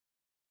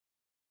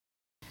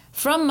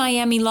From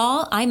Miami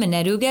Law, I'm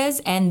Annette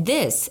Uguez, and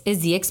this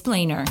is The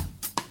Explainer.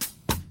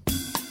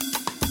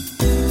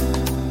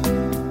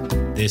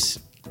 This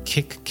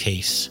Kik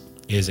case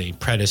is a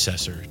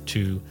predecessor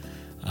to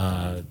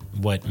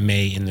what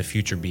may in the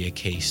future be a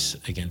case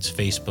against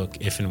Facebook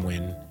if and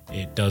when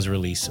it does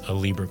release a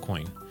Libra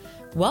coin.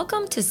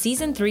 Welcome to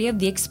Season 3 of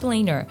The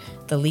Explainer,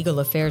 the legal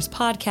affairs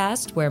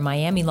podcast where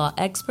Miami law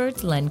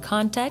experts lend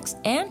context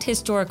and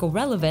historical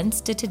relevance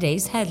to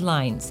today's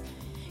headlines.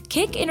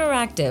 Kik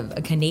Interactive,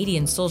 a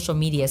Canadian social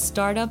media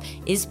startup,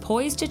 is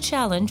poised to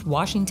challenge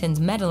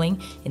Washington's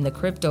meddling in the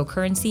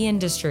cryptocurrency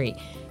industry.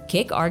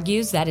 Kik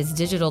argues that its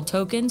digital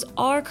tokens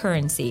are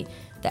currency.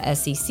 The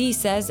SEC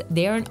says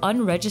they are an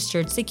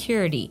unregistered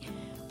security.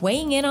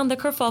 Weighing in on the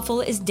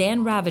kerfuffle is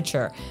Dan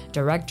Ravitcher,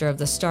 director of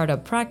the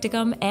startup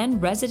Practicum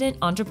and resident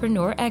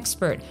entrepreneur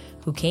expert,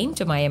 who came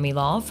to Miami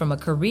Law from a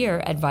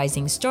career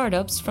advising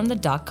startups from the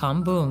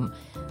dot-com boom.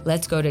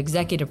 Let's go to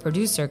executive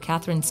producer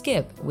Catherine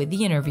Skip with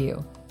the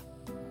interview.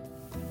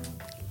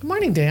 Good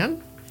morning,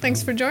 Dan.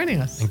 Thanks for joining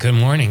us. And good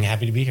morning.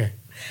 Happy to be here.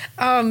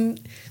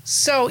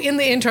 So in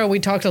the intro, we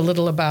talked a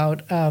little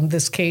about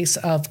this case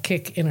of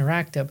Kik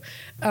Interactive.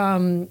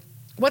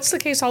 What's the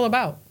case all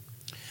about?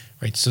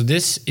 Right. So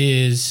this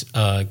is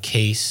a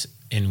case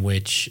in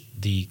which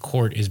the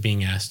court is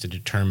being asked to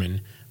determine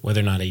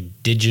whether or not a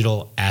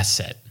digital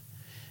asset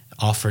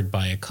offered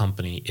by a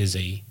company is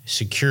a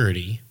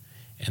security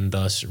and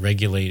thus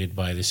regulated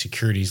by the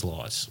securities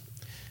laws.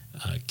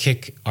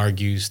 Kik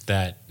argues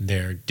that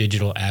their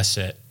digital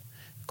asset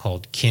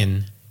called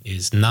KIN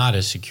is not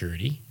a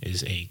security,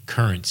 is a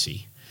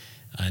currency.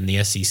 And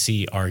the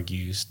SEC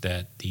argues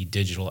that the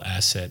digital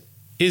asset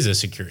is a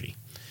security.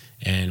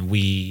 And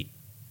we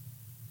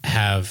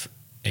have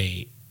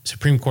a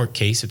Supreme Court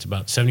case, it's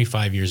about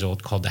 75 years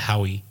old, called the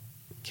Howey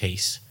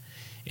case,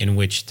 in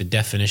which the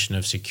definition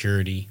of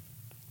security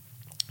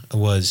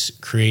was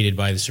created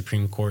by the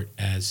Supreme Court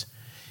as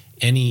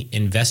any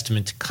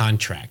investment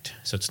contract.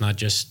 So it's not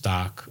just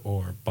stock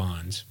or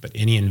bonds, but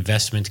any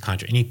investment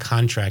contract, any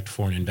contract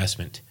for an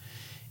investment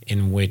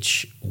in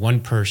which one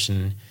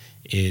person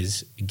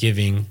is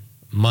giving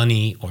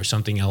money or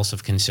something else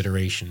of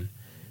consideration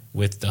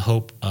with the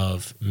hope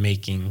of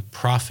making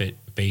profit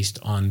based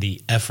on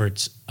the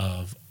efforts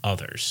of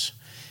others.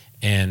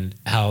 And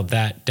how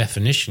that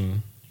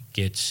definition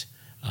gets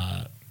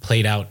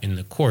played out in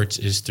the courts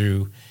is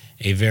through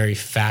a very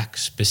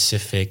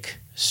fact-specific,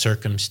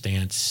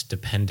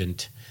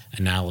 circumstance-dependent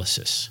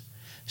analysis.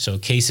 So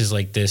cases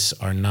like this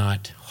are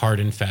not hard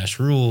and fast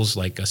rules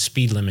like a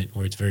speed limit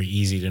where it's very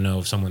easy to know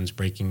if someone's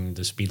breaking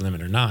the speed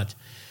limit or not.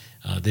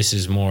 This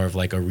is more of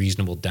like a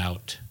reasonable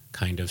doubt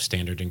kind of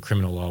standard in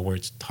criminal law where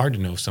it's hard to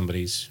know if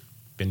somebody's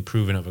been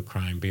proven of a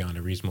crime beyond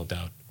a reasonable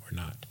doubt or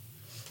not.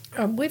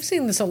 We've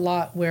seen this a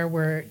lot where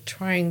we're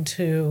trying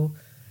to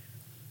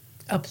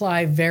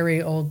apply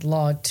very old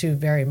law to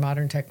very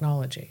modern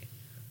technology.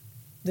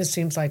 This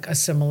seems like a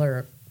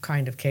similar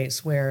kind of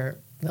case where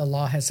the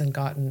law hasn't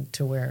gotten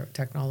to where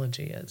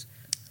technology is.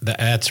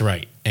 That's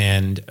right.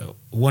 And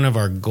one of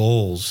our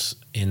goals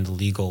in the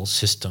legal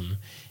system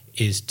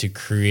is to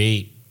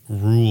create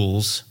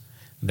rules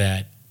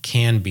that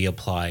can be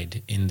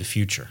applied in the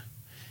future,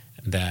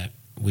 that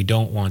we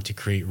don't want to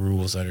create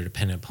rules that are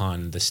dependent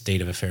upon the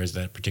state of affairs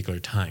at that particular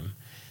time.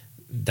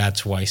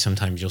 That's why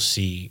sometimes you'll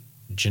see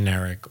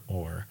generic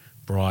or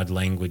broad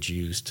language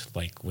used,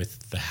 like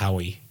with the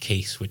Howey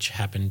case, which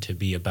happened to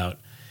be about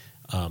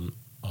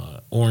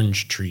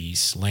orange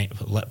trees,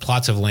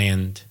 plots of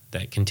land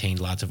that contained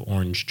lots of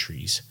orange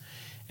trees.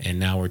 And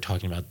now we're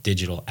talking about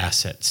digital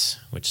assets,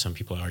 which some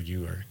people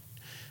argue are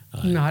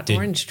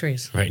orange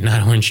trees. Right,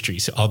 not orange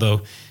trees.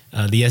 Although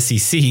the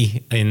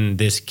SEC in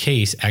this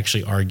case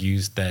actually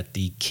argues that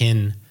the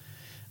KIN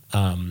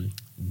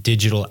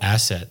digital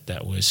asset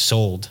that was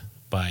sold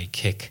by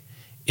Kik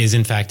is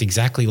in fact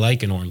exactly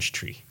like an orange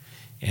tree,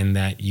 and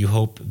that you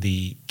hope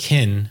the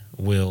KIN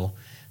will,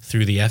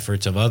 through the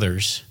efforts of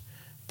others,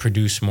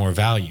 produce more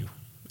value.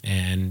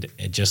 And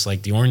just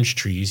like the orange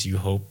trees, you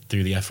hope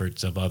through the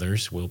efforts of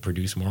others will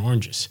produce more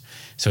oranges.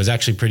 So it's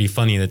actually pretty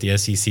funny that the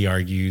SEC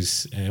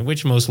argues,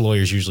 which most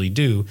lawyers usually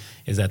do,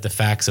 is that the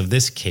facts of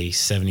this case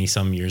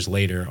 70-some years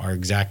later are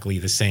exactly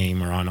the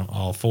same or on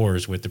all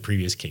fours with the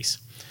previous case.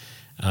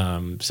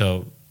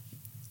 So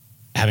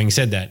having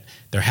said that,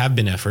 there have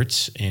been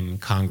efforts in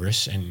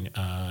Congress, and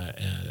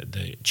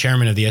the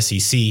chairman of the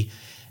SEC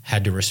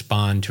had to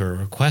respond to a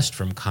request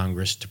from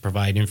Congress to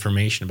provide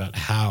information about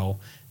how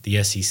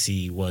the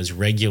SEC was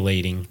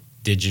regulating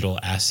digital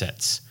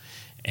assets.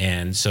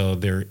 And so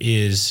there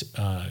is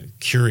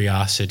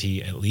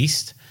curiosity, at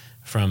least,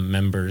 from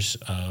members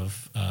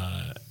of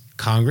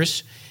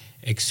Congress,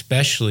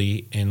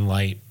 especially in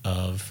light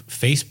of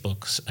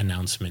Facebook's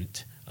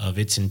announcement of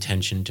its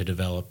intention to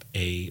develop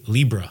a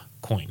Libra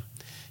coin.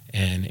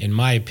 And in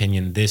my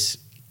opinion, this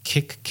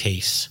Kik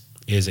case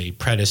is a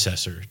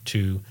predecessor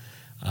to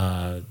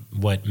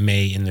what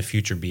may in the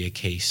future be a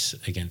case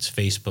against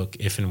Facebook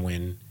if and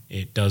when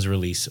it does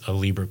release a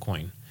Libra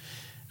coin.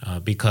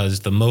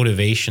 Because the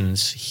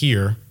motivations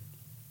here,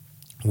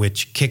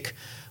 which Kik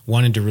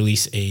wanted to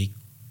release a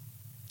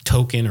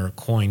token or a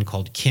coin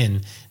called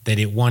Kin that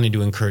it wanted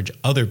to encourage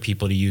other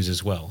people to use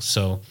as well.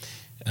 So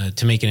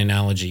to make an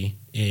analogy,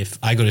 if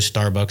I go to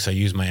Starbucks, I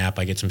use my app,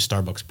 I get some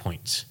Starbucks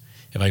points.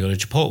 If I go to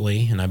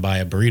Chipotle and I buy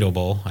a burrito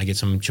bowl, I get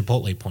some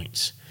Chipotle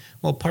points.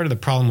 Well, part of the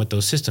problem with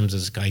those systems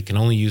is I can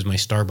only use my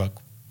Starbucks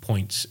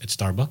points at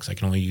Starbucks. I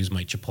can only use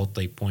my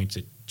Chipotle points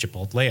at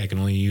Chipotle. I can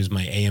only use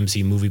my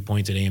AMC movie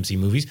points at AMC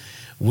movies.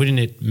 Wouldn't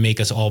it make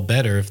us all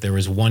better if there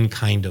was one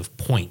kind of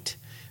point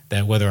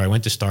that whether I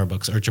went to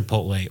Starbucks or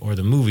Chipotle or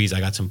the movies, I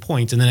got some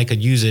points and then I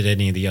could use it at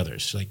any of the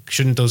others? Like,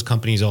 shouldn't those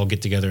companies all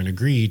get together and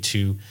agree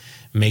to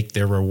make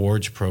their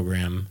rewards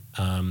program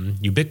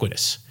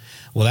ubiquitous?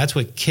 Well, that's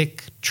what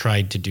Kik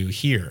tried to do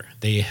here.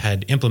 They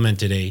had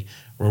implemented a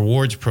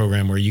rewards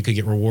program where you could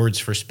get rewards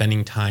for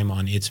spending time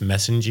on its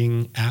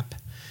messaging app,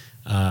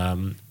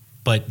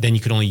 but then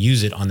you could only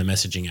use it on the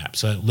messaging app.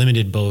 So it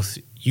limited both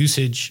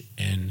usage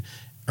and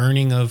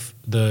earning of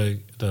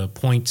the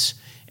points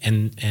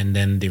and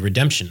then the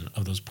redemption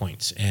of those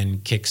points.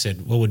 And Kik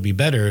said, what would be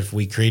better if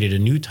we created a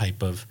new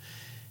type of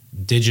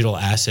digital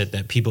asset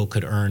that people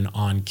could earn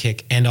on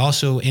Kik and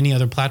also any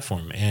other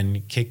platform.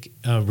 And Kik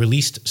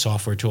released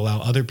software to allow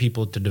other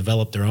people to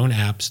develop their own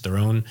apps, their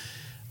own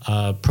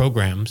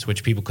programs,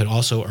 which people could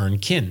also earn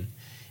Kin.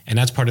 And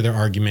that's part of their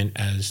argument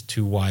as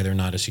to why they're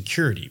not a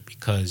security,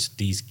 because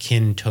these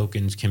Kin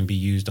tokens can be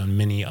used on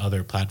many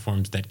other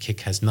platforms that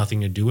Kik has nothing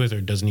to do with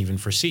or doesn't even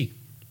foresee.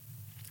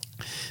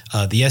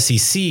 The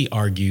SEC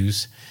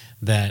argues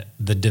that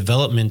the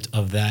development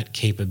of that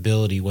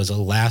capability was a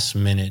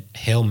last-minute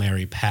Hail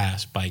Mary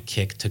pass by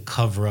Kik to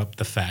cover up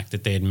the fact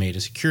that they had made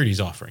a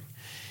securities offering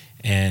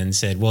and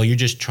said, well, you're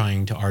just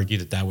trying to argue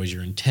that that was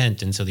your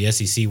intent. And so the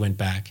SEC went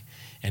back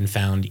and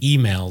found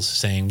emails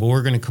saying, well,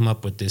 we're going to come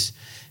up with this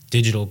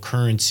digital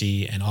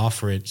currency and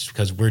offer it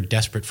because we're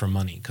desperate for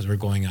money because we're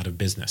going out of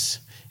business.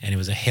 And it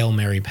was a Hail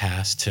Mary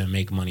pass to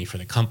make money for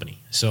the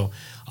company. So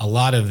a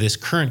lot of this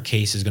current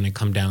case is going to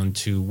come down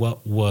to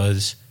what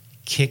was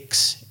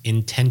Kik's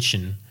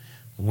intention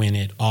when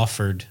it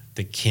offered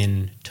the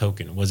Kin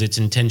token. Was its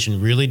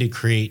intention really to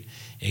create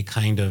a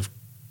kind of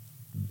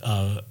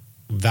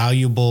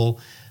valuable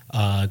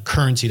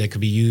currency that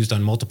could be used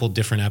on multiple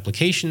different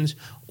applications,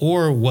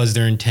 or was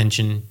their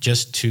intention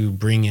just to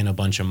bring in a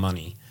bunch of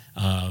money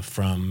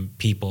from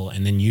people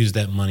and then use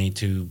that money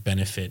to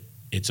benefit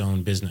its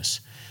own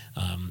business?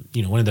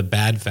 One of the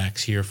bad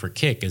facts here for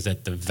Kik is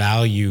that the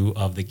value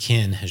of the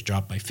Kin has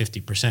dropped by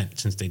 50%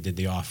 since they did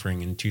the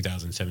offering in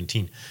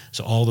 2017.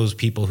 So all those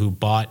people who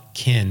bought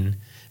Kin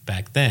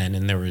back then,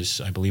 and there was,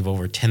 I believe,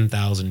 over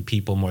 10,000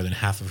 people, more than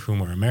half of whom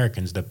were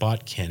Americans, that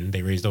bought Kin.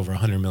 They raised over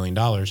 $100 million.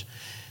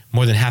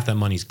 More than half that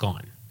money's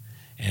gone.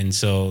 And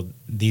so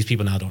these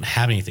people now don't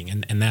have anything.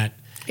 And that...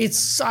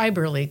 It's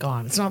cyberly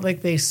gone. It's not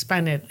like they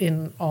spent it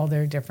in all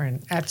their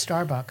different... At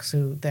Starbucks,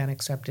 who then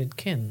accepted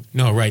Kin.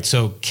 No, right.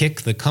 So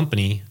Kik, the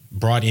company,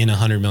 brought in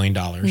 $100 million.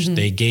 Mm-hmm.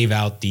 They gave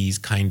out these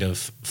kind of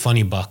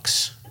funny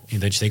bucks,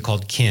 which they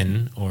called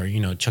Kin, or,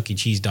 Chuck E.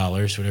 Cheese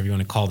dollars, whatever you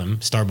want to call them,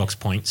 Starbucks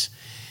points.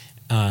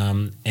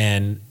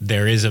 And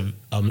there is an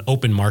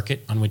open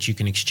market on which you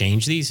can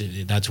exchange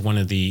these. That's one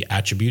of the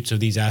attributes of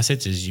these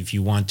assets, is if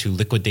you want to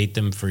liquidate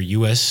them for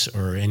U.S.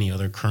 or any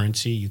other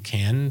currency, you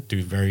can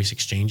through various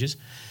exchanges.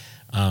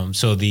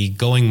 So the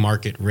going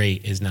market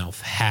rate is now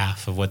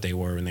half of what they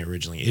were when they were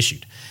originally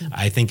issued. Mm-hmm.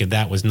 I think if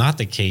that was not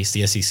the case,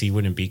 the SEC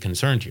wouldn't be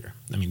concerned here.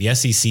 I mean, the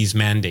SEC's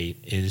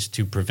mandate is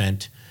to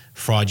prevent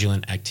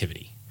fraudulent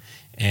activity.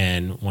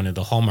 And one of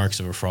the hallmarks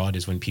of a fraud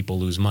is when people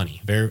lose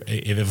money.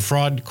 If a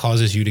fraud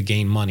causes you to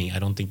gain money, I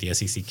don't think the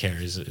SEC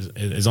cares,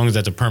 as long as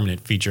that's a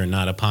permanent feature and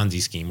not a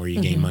Ponzi scheme where you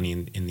mm-hmm. gain money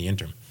in the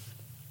interim.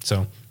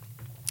 So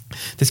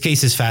this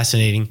case is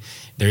fascinating.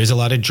 There is a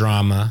lot of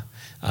drama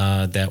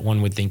that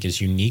one would think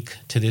is unique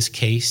to this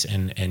case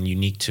and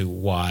unique to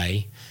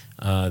why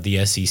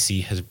the SEC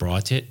has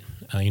brought it.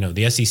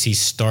 The SEC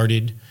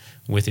started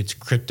with its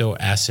crypto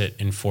asset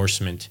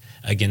enforcement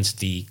against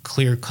the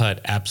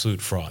clear-cut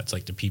absolute frauds,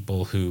 like the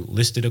people who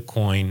listed a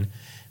coin,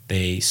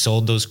 they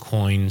sold those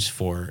coins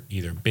for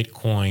either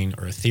Bitcoin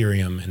or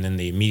Ethereum, and then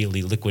they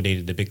immediately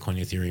liquidated the Bitcoin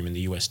and Ethereum in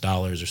the US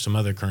dollars or some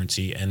other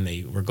currency, and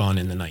they were gone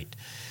in the night.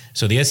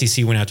 So the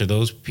SEC went after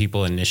those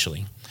people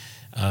initially.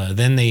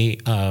 Then they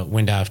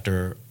went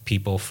after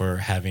people for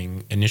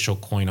having initial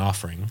coin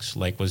offerings,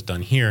 like was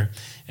done here,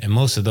 and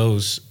most of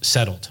those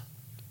settled.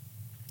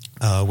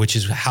 Which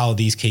is how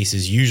these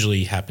cases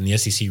usually happen. The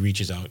SEC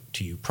reaches out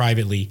to you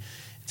privately,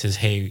 says,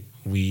 hey,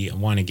 we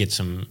want to get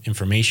some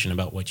information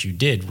about what you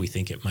did. We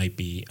think it might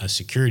be a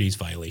securities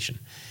violation.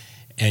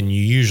 And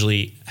you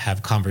usually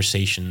have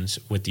conversations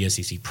with the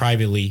SEC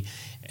privately,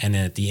 and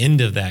then at the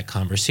end of that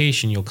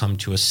conversation, you'll come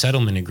to a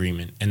settlement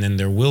agreement, and then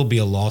there will be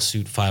a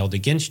lawsuit filed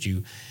against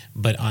you,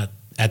 but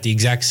at the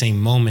exact same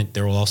moment,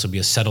 there will also be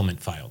a settlement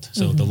filed.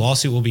 So mm-hmm. the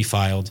lawsuit will be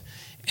filed,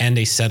 and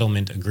a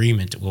settlement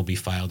agreement will be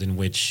filed in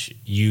which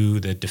you,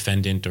 the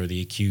defendant or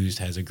the accused,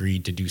 has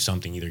agreed to do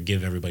something, either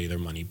give everybody their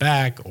money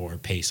back or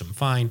pay some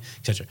fine,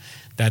 etc.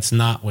 That's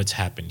not what's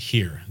happened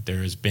here.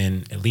 There has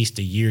been at least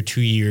a year,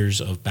 2 years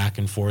of back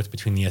and forth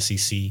between the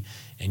SEC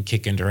and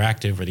Kick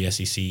Interactive, where the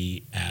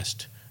SEC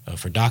asked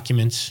for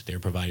documents. They were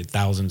provided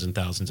thousands and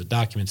thousands of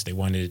documents. They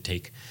wanted to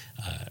take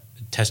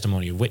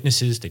testimony of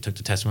witnesses. They took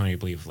the testimony, I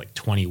believe, of like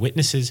 20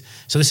 witnesses.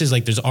 So this is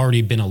like there's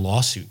already been a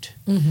lawsuit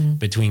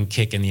between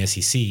Kick and the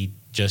SEC,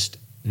 just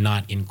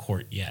not in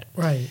court yet.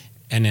 Right.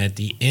 And at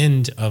the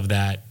end of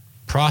that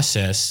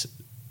process,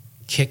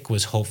 Kick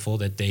was hopeful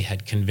that they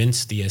had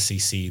convinced the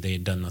SEC they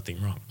had done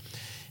nothing wrong.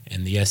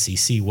 And the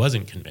SEC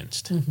wasn't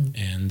convinced.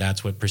 And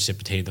that's what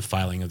precipitated the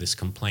filing of this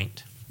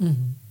complaint.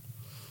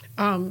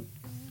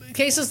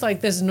 Cases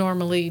like this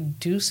normally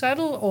do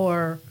settle,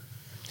 or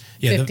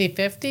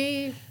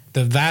 50-50?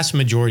 The vast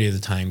majority of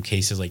the time,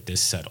 cases like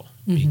this settle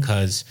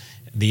because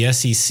the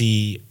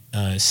SEC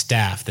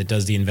staff that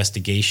does the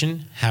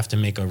investigation have to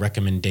make a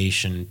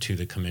recommendation to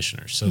the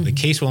commissioner. So the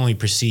case will only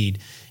proceed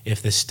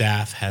if the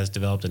staff has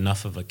developed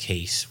enough of a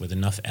case with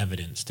enough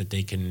evidence that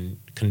they can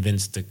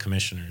convince the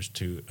commissioners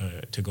to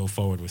go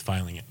forward with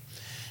filing it,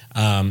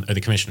 or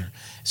the commissioner.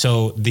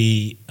 So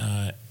the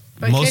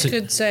But Kick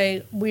could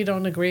say, we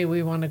don't agree,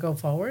 we want to go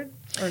forward?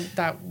 Or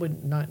that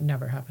would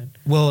never happen?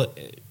 Well,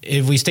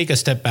 if we take a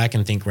step back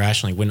and think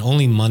rationally, when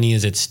only money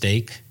is at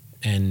stake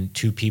and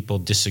two people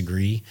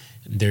disagree,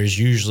 there's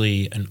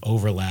usually an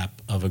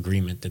overlap of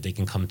agreement that they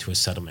can come to a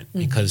settlement.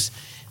 Because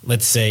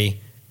let's say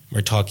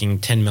we're talking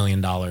 $10 million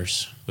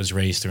was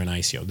raised through an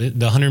ICO. The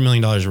 $100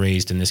 million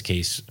raised in this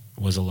case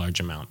was a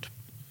large amount.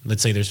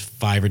 Let's say there's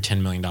 $5 or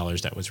 $10 million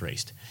that was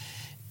raised.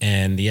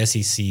 And the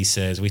SEC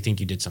says, we think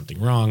you did something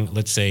wrong.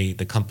 Let's say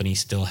the company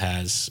still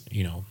has,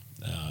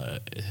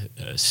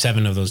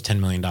 7 of those $10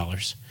 million.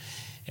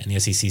 And the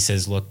SEC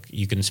says, look,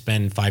 you can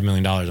spend $5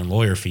 million on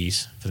lawyer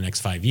fees for the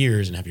next 5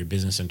 years and have your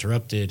business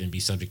interrupted and be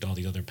subject to all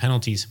these other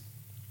penalties.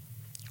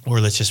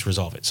 Or let's just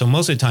resolve it. So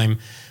most of the time,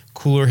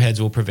 cooler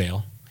heads will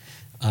prevail.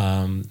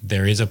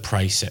 There is a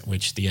price at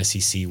which the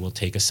SEC will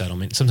take a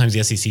settlement. Sometimes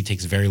the SEC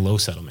takes very low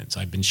settlements.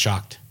 I've been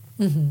shocked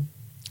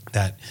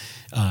that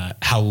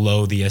how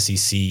low the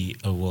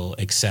SEC will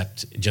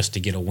accept just to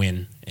get a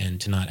win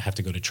and to not have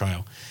to go to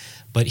trial.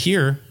 But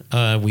here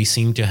we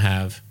seem to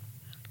have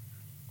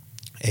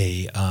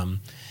a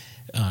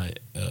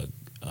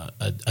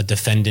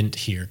defendant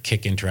here,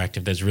 Kick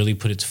Interactive, that's really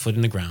put its foot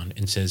in the ground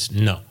and says,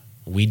 no,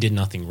 we did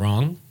nothing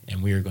wrong,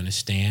 and we are going to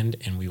stand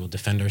and we will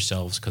defend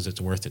ourselves because it's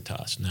worth it to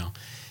us. Now,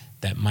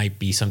 that might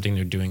be something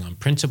they're doing on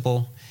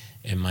principle.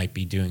 It might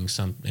be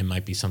It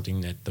might be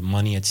something that the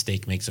money at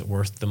stake makes it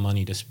worth the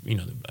money to.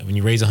 When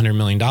you raise $100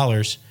 million,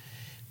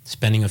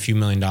 spending a few $1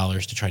 million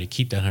to try to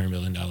keep that $100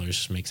 million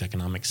makes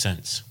economic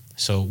sense.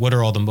 So, what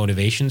are all the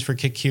motivations for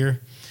Kick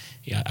here?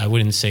 Yeah, I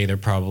wouldn't say they're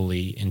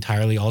probably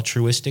entirely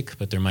altruistic,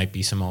 but there might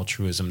be some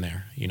altruism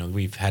there.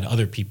 We've had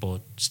other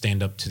people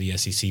stand up to the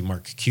SEC.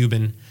 Mark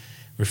Cuban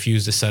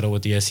refused to settle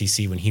with the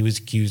SEC when he was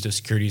accused of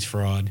securities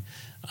fraud.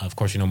 Of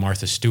course,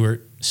 Martha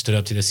Stewart stood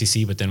up to the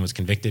SEC, but then was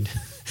convicted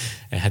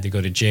and had to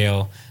go to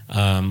jail.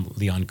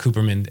 Leon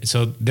Cooperman.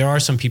 So there are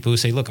some people who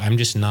say, look, I'm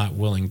just not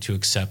willing to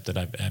accept that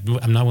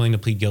I'm not willing to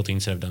plead guilty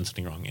and say I've done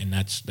something wrong. And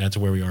that's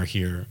where we are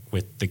here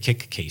with the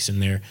Kick case.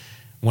 And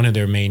one of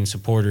their main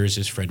supporters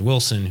is Fred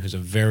Wilson, who's a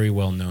very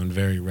well-known,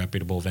 very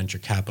reputable venture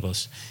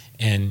capitalist.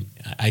 And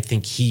I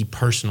think he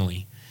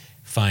personally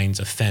finds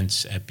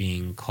offense at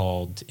being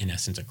called, in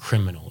essence, a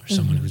criminal or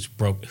someone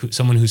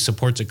someone who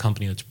supports a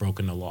company that's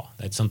broken the law.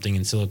 That's something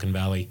in Silicon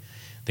Valley.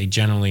 They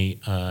generally,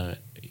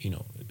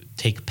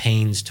 take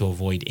pains to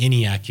avoid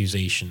any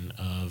accusation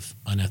of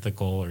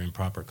unethical or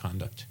improper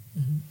conduct.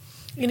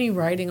 Any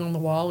writing on the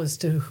wall as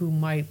to who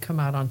might come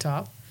out on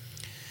top?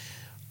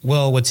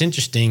 Well, what's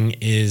interesting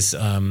is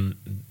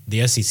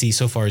the SEC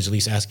so far is at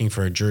least asking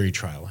for a jury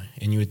trial.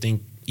 And you would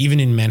think, even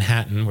in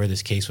Manhattan, where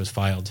this case was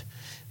filed,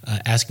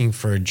 asking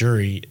for a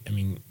jury,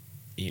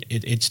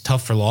 it's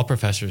tough for law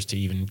professors to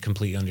even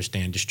completely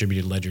understand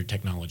distributed ledger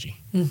technology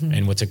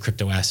and what's a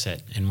crypto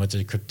asset and what's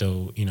a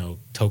crypto,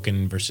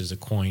 token versus a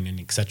coin and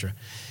et cetera,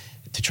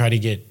 to try to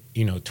get,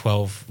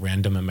 12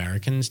 random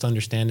Americans to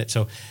understand it.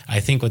 So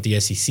I think what the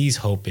SEC's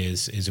hope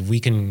is if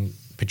we can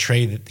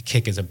portray that the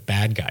Kick as a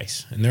bad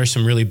guys, and there are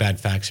some really bad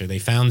facts here. They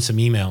found some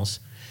emails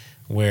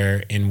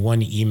where in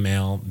one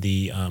email,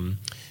 the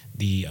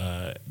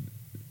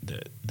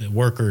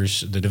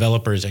workers, the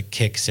developers at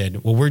Kick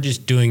said, well, we're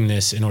just doing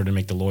this in order to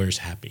make the lawyers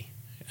happy.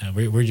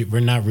 We're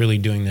not really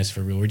doing this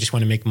for real. We just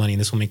want to make money, and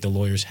this will make the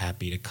lawyers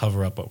happy to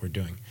cover up what we're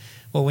doing.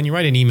 Well, when you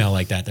write an email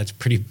like that, that's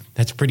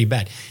pretty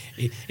bad.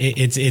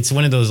 It's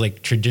one of those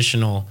like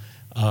traditional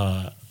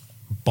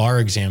bar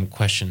exam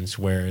questions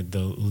where the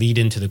lead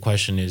into the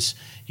question is,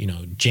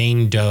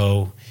 Jane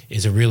Doe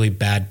is a really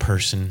bad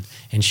person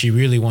and she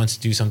really wants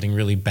to do something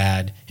really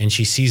bad and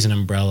she sees an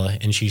umbrella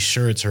and she's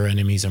sure it's her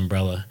enemy's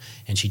umbrella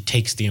and she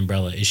takes the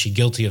umbrella. Is she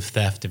guilty of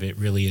theft if it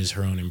really is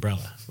her own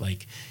umbrella?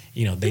 Like,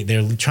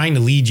 they're trying to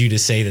lead you to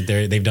say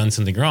that they've done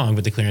something wrong,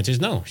 but the clear answer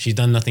is no, she's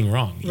done nothing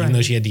wrong. Right. Even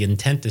though she had the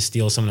intent to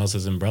steal someone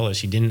else's umbrella,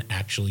 she didn't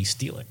actually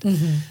steal it.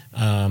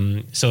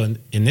 So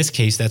in this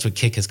case, that's what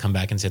Kik has come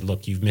back and said,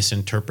 look, you've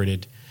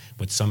misinterpreted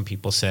what some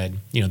people said.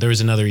 There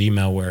was another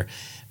email where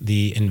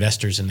the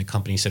investors in the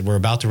company said, we're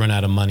about to run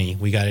out of money.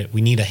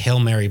 We need a Hail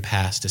Mary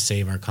pass to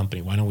save our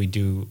company. Why don't we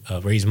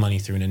raise money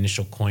through an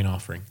initial coin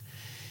offering?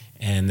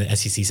 And the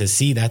SEC says,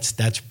 see,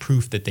 that's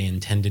proof that they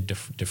intended to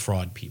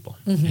defraud people.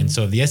 And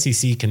so if the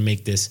SEC can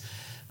make this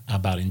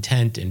about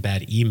intent and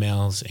bad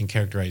emails and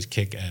characterize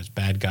Kik as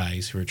bad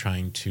guys who are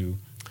trying to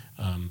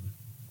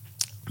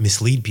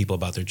mislead people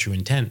about their true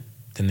intent,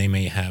 then they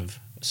may have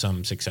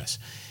some success.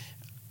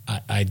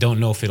 I don't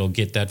know if it'll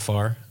get that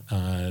far.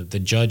 The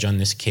judge on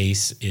this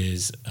case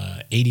is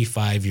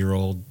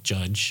 85-year-old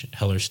Judge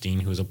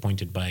Hellerstein, who was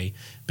appointed by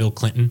Bill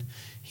Clinton.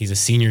 He's a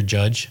senior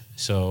judge,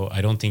 so I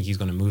don't think he's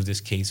going to move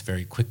this case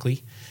very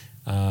quickly.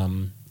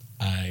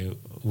 I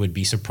would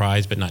be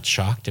surprised but not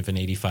shocked if an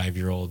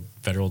 85-year-old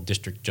federal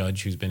district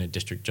judge who's been a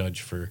district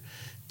judge for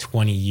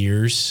 20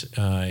 years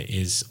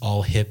is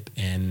all hip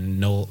and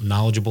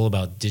knowledgeable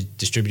about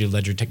distributed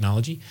ledger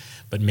technology,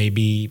 but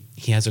maybe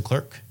he has a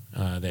clerk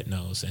that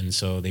knows, and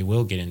so they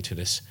will get into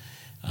this.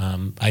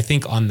 I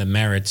think on the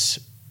merits,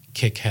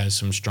 Kik has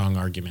some strong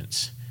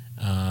arguments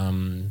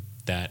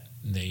that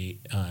they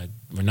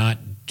were not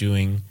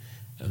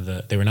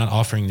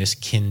offering this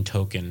kin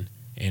token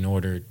in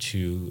order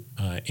to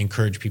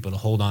encourage people to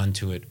hold on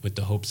to it with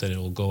the hopes that it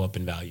will go up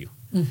in value.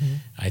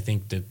 I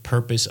think the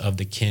purpose of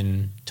the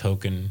kin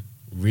token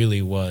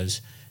really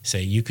was,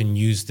 say, you can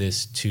use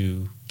this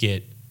to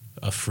get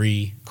a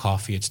free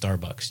coffee at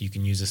Starbucks. You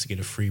can use this to get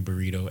a free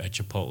burrito at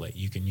Chipotle.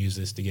 You can use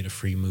this to get a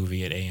free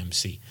movie at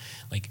AMC.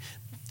 Like,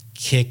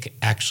 Kik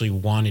actually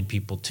wanted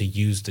people to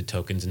use the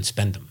tokens and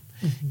spend them.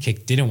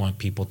 Kik didn't want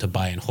people to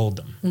buy and hold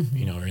them.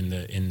 Or in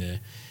the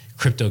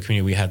crypto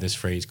community, we have this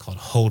phrase called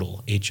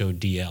HODL,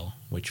 HODL,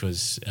 which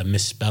was a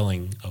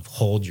misspelling of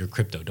hold your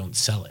crypto, don't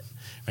sell it.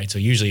 Right. So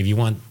usually, if you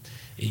want,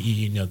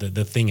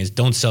 the thing is,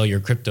 don't sell your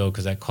crypto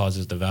because that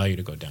causes the value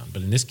to go down.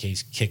 But in this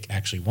case, Kik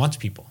actually wants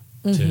people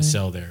to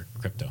sell their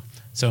crypto.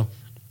 So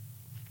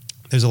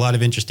there's a lot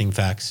of interesting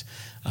facts.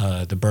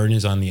 The burden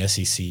is on the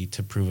SEC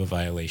to prove a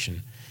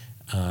violation,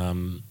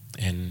 and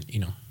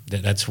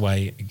that's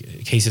why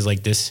cases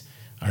like this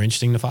are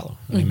interesting to follow.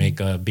 They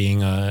make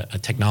being a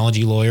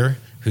technology lawyer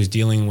who's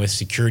dealing with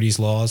securities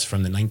laws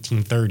from the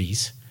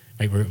 1930s.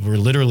 Right, we're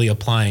literally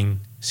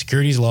applying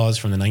securities laws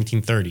from the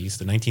 1930s,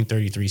 the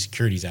 1933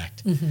 Securities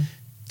Act,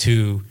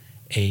 to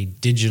a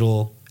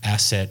digital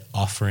asset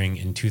offering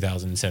in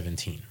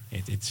 2017.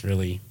 It's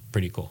really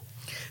pretty cool.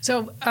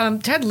 So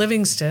Ted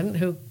Livingston,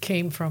 who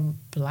came from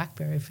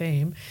BlackBerry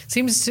fame,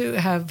 seems to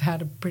have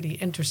had a pretty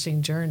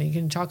interesting journey.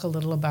 Can you talk a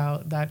little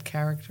about that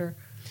character?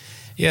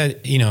 Yeah,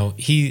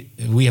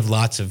 we have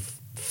lots of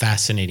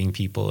fascinating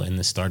people in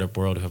the startup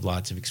world who have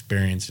lots of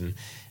experience, and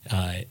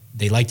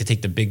they like to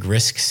take the big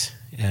risks.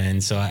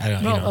 And so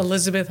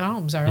Elizabeth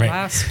Holmes, our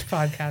last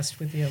podcast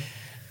with you.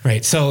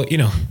 Right. So,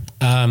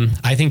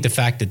 I think the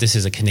fact that this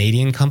is a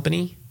Canadian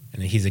company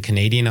and that he's a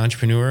Canadian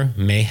entrepreneur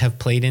may have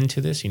played into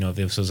this. If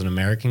this was an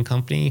American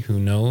company, who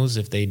knows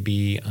if they'd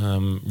be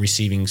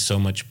receiving so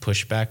much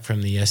pushback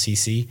from the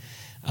SEC.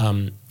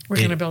 We're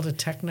going to build a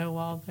techno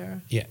wall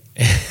there. Yeah.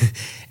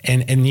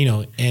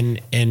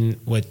 and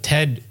what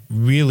Ted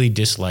really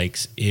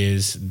dislikes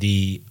is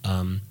the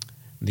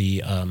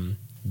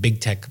big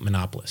tech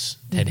monopolists.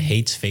 Ted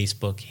hates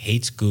Facebook,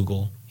 hates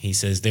Google. He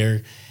says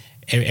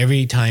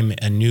every time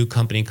a new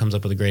company comes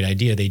up with a great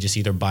idea, they just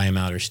either buy them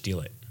out or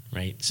steal it,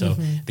 right? So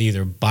they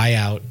either buy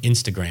out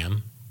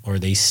Instagram or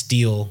they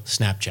steal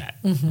Snapchat,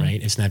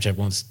 right? If Snapchat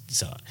won't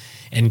sell it.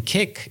 And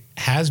Kik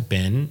has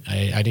been,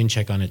 I didn't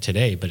check on it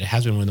today, but it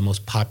has been one of the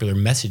most popular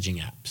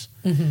messaging apps.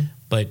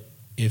 But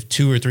if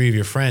 2 or 3 of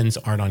your friends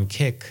aren't on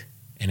Kik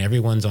and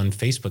everyone's on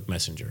Facebook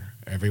Messenger,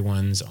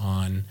 everyone's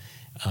on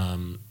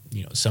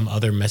some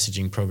other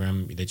messaging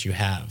program that you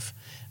have,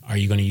 are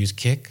you going to use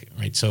Kik,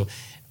 right? So,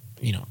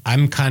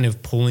 I'm kind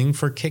of pulling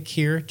for Kik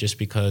here just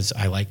because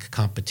I like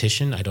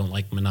competition. I don't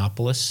like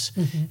monopolists.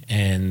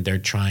 And they're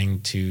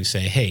trying to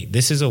say, hey,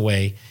 this is a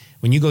way,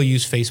 when you go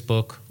use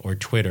Facebook or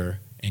Twitter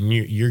and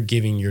you're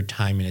giving your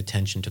time and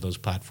attention to those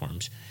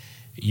platforms,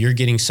 you're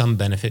getting some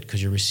benefit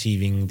because you're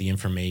receiving the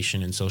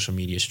information and social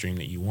media stream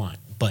that you want.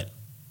 But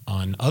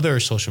on other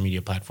social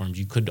media platforms,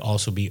 you could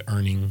also be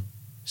earning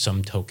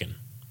some token.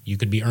 You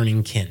could be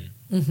earning kin,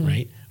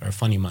 right? Or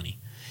funny money.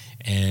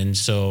 And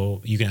so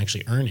you can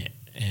actually earn it.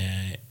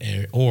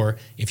 Or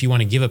if you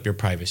want to give up your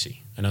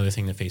privacy, another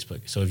thing that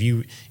Facebook. So if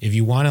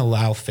you want to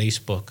allow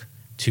Facebook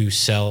to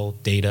sell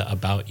data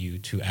about you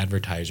to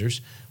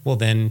advertisers, well,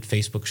 then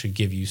Facebook should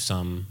give you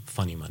some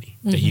funny money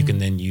that you can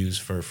then use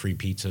for free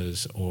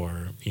pizzas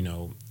or,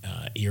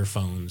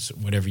 earphones,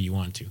 whatever you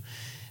want to.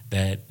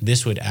 That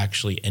this would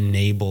actually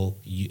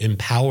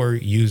empower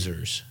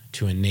users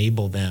to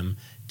enable them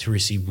to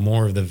receive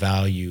more of the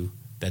value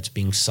that's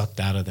being sucked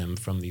out of them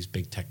from these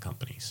big tech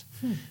companies.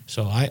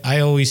 So I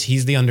always,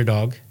 he's the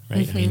underdog,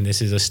 right? I mean,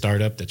 this is a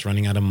startup that's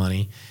running out of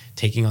money,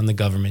 taking on the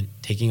government,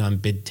 taking on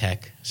big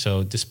tech.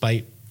 So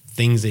despite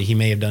things that he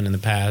may have done in the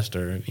past,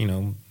 or,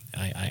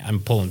 I'm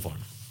pulling for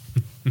him.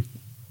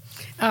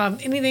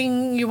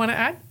 Anything you want to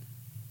add?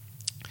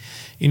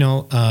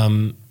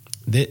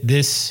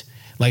 This,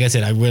 like I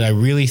said, what I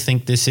really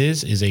think this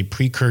is a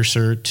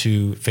precursor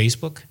to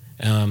Facebook.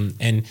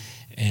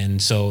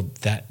 And so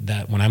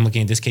that when I'm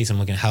looking at this case, I'm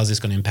looking at how's this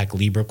going to impact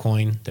Libra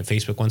coin that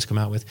Facebook wants to come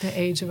out with. The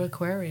age of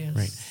Aquarius.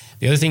 Right.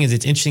 The other thing is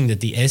it's interesting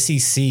that the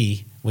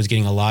SEC was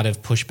getting a lot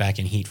of pushback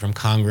and heat from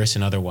Congress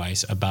and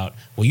otherwise about,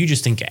 well, you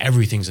just think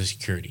everything's a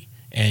security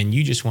and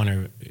you just want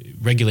to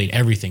regulate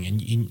everything.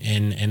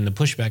 And the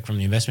pushback from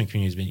the investment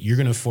community has been, you're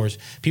going to force,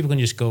 people can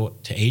just go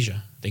to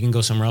Asia. They can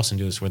go somewhere else and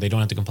do this where they don't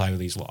have to comply with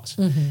these laws.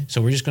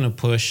 So we're just going to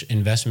push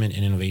investment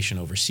and innovation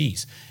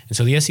overseas. And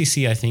so the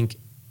SEC, I think,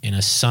 in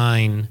a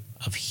sign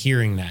of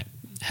hearing that,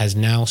 has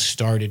now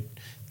started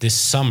this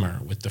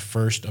summer with the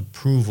first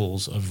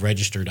approvals of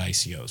registered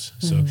ICOs.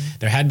 So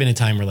there had been a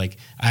time where I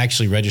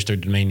actually registered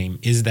a domain name.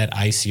 Is that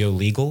ICO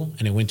legal?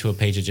 And it went to a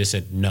page that just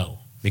said no,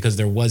 because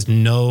there was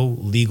no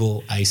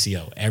legal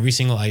ICO. Every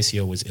single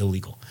ICO was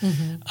illegal.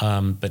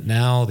 But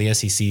now the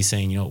SEC is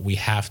saying, we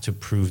have to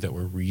prove that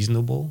we're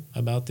reasonable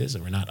about this,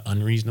 and we're not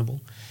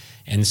unreasonable.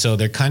 And so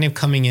they're kind of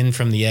coming in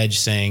from the edge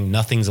saying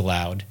nothing's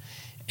allowed.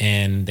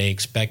 And they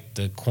expect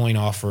the coin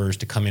offerers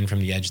to come in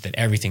from the edge that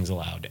everything's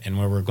allowed. And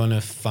where we're going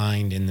to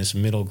find in this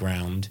middle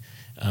ground,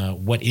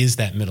 what is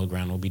that middle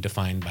ground will be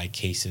defined by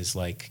cases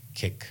like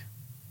Kik.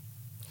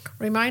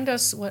 Remind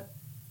us what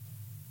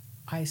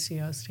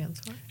ICO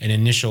stands for. An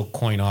initial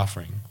coin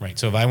offering, right?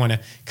 So if I want to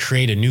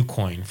create a new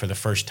coin for the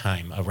first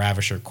time, a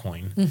Ravisher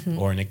coin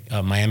or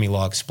a Miami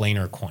Law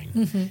Explainer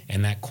coin,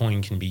 and that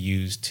coin can be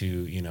used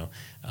to,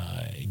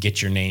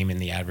 get your name in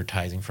the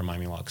advertising for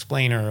Miami Law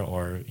Explainer,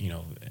 or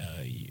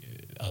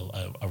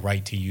a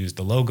right to use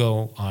the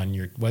logo on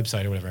your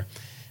website or whatever.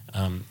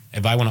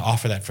 If I want to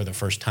offer that for the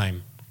first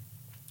time,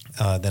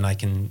 then I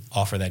can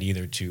offer that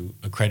either to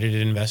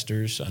accredited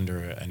investors under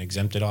an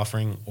exempted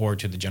offering or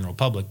to the general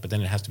public, but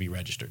then it has to be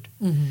registered.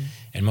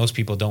 And most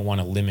people don't want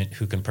to limit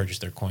who can purchase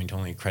their coin to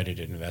only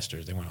accredited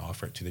investors. They want to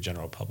offer it to the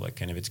general public.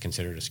 And if it's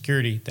considered a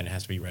security, then it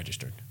has to be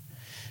registered.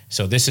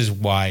 So this is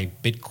why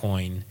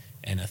Bitcoin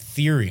and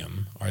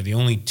Ethereum are the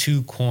only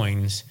two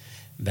coins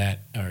that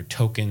are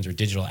tokens or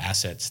digital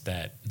assets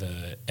that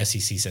the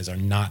SEC says are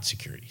not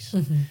securities.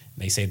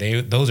 They say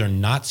those are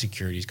not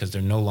securities because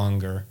they're no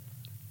longer,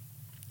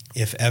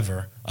 if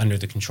ever, under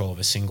the control of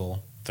a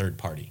single third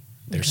party.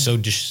 They're so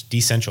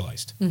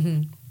decentralized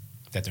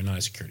that they're not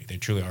a security. They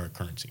truly are a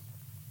currency.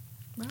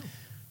 Wow.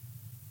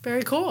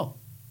 Very cool.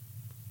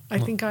 I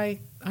think I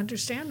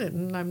understand it,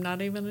 and I'm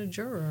not even a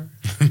juror.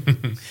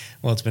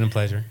 Well, it's been a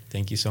pleasure.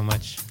 Thank you so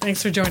much.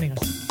 Thanks for joining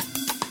us.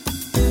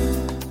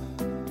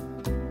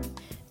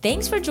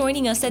 Thanks for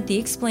joining us at The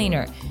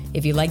Explainer.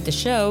 If you like the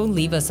show,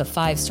 leave us a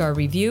 5-star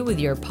review with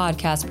your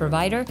podcast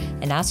provider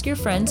and ask your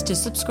friends to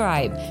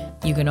subscribe.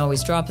 You can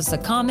always drop us a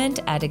comment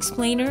at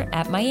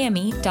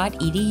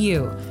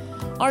explainer@miami.edu.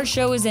 Our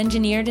show is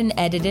engineered and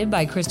edited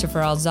by Christopher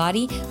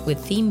Alzadi, with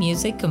theme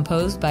music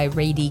composed by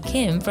Ray D.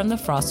 Kim from the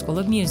Frost School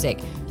of Music.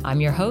 I'm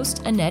your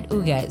host, Annette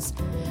Uguez.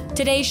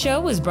 Today's show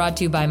was brought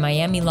to you by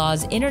Miami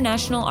Law's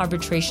International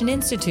Arbitration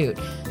Institute,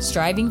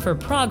 striving for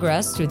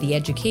progress through the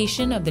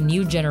education of the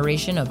new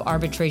generation of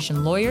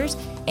arbitration lawyers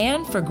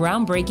and for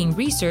groundbreaking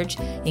research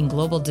in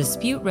global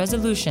dispute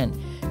resolution.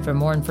 For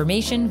more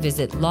information,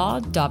 visit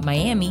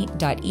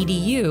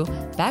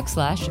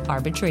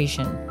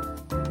law.miami.edu/arbitration.